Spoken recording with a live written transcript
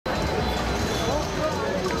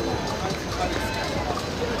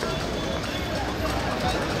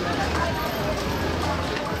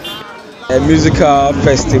a musical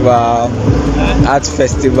festival, art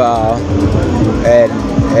festival,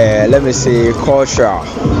 and let me say cultural.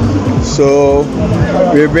 So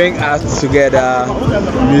we bring arts together,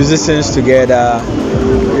 musicians together,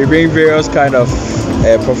 we bring various kind of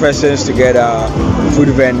professions together, food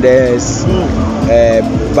vendors,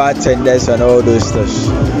 bartenders and all those stuff.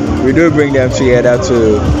 We do bring them together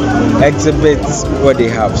to exhibit what they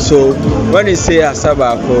have. So when you say Asa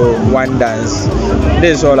Baako One Dance,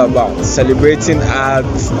 this is all about celebrating art,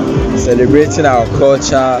 celebrating our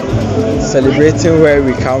culture, celebrating where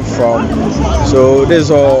we come from. So this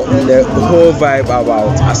is all the whole vibe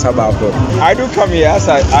about Asa Baako. I do come here as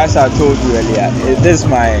I told you earlier. This is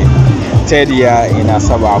my third year in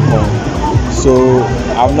Asa Baako. So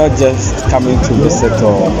I'm not just coming to visit,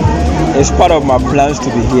 or it's part of my plans to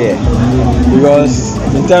be here, because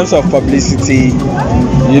in terms of publicity,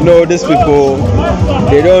 you know, these people,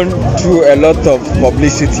 they don't do a lot of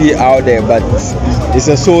publicity out there, but it's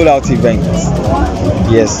a sold out event.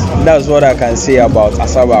 Yes, that's what I can say about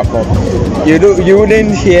Asa Baako. You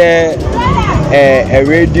wouldn't hear a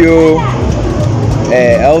radio,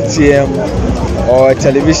 LTM or a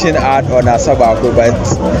television ad on Asa Baako,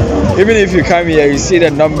 but even if you come here, you see the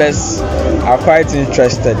numbers are quite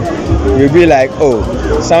interested. You'll be like, oh,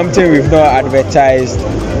 something we've not advertised,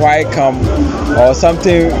 why come? Or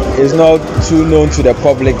something is not too known to the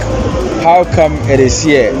public, how come it is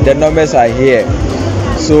here? The numbers are here.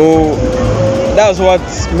 So that's what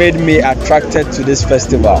made me attracted to this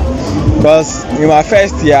festival, because in my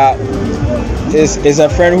first year, it's a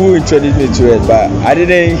friend who introduced me to it, but I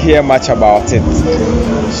didn't hear much about it.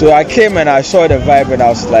 So I came and I saw the vibe and I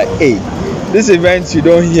was like, hey, this event you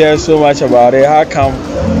don't hear so much about it, how come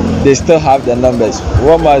they still have the numbers?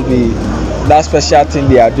 What must be that special thing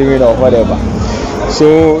they are doing or whatever?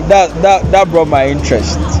 So that brought my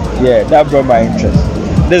interest. Yeah, that brought my interest.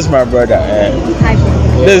 This is my brother.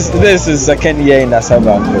 This is second year in Asa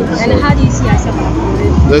Baako. And how do you see Asa Baako?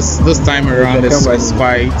 This time around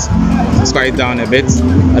it's quite down a bit.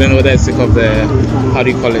 I don't know whether it's because of the, how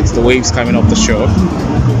do you call it, the waves coming off the shore.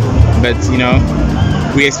 But you know,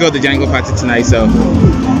 we expect the Jungle Party tonight, so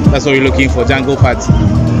that's what we're looking for, Jungle Party.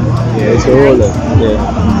 Yeah, it's a roller. Yeah.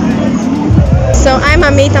 So I'm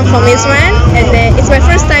Amit, I'm from Israel, and it's my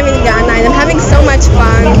first time in Ghana, and I'm having so much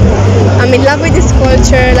fun. I'm in love with this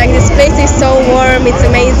culture. Like, this place is so warm, it's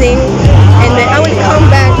amazing, and I will come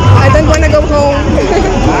back. I don't want to go home.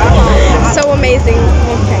 So amazing.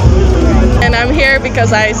 Okay. And I'm here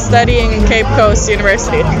because I study in Cape Coast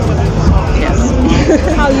University. Yes.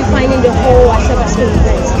 How are you finding the whole Asa Baako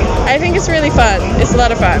event? I think it's really fun. It's a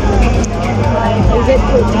lot of fun. Do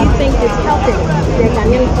you think it's helping the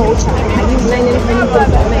Ghanaian culture? Are you learning anything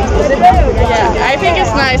from it? Yeah, I think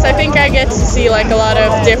it's nice. I think I get to see like a lot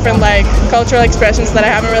of different like cultural expressions that I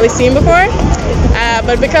haven't really seen before.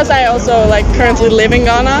 But because I also like currently live in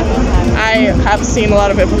Ghana, I have seen a lot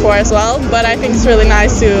of it before as well. But I think it's really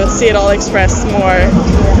nice to see it all expressed more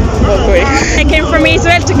locally. I came from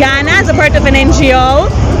Israel to Ghana as a part of an NGO.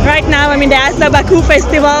 Right now I'm in the Asa Baako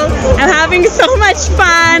festival. I'm having so much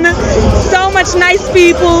fun, so much nice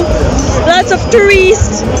people, lots of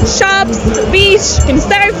tourists, shops, beach, can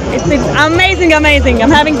surf. It's amazing, amazing. I'm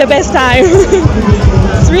having the best time.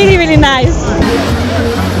 It's really, really nice.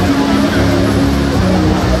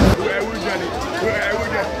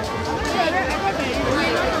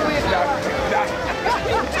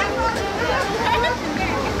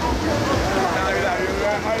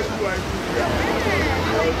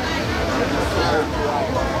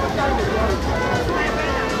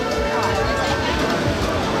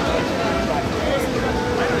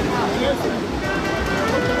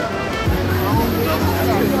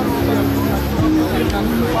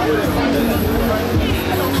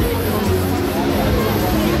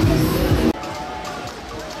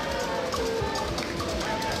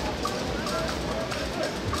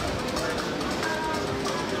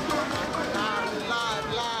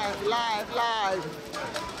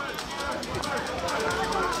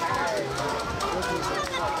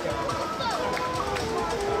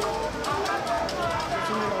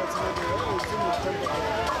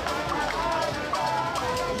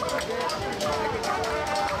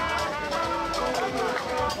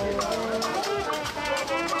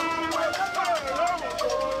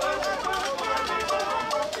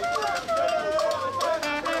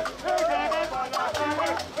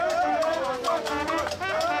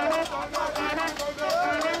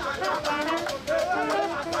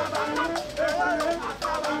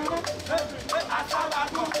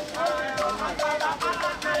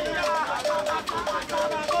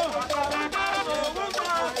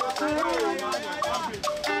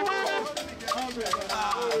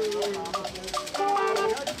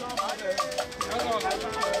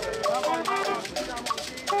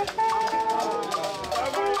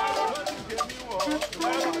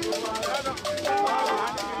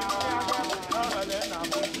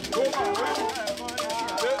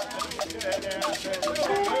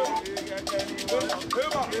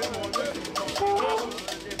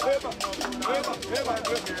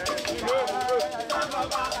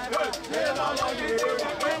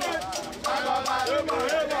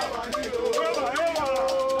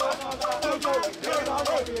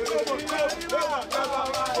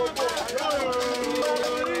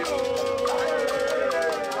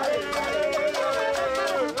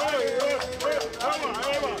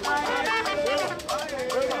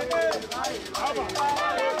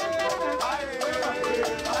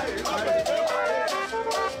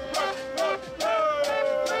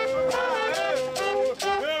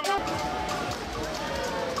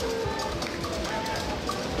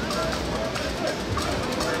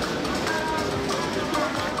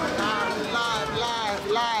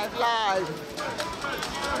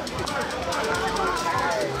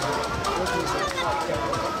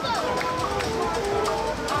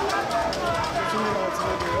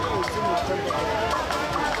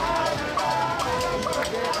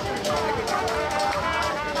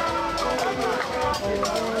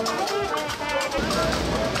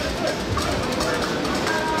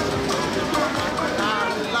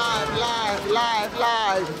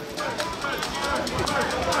 Live.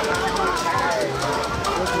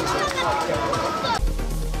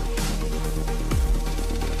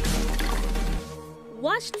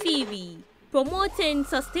 Watch TV, promoting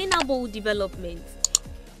sustainable development.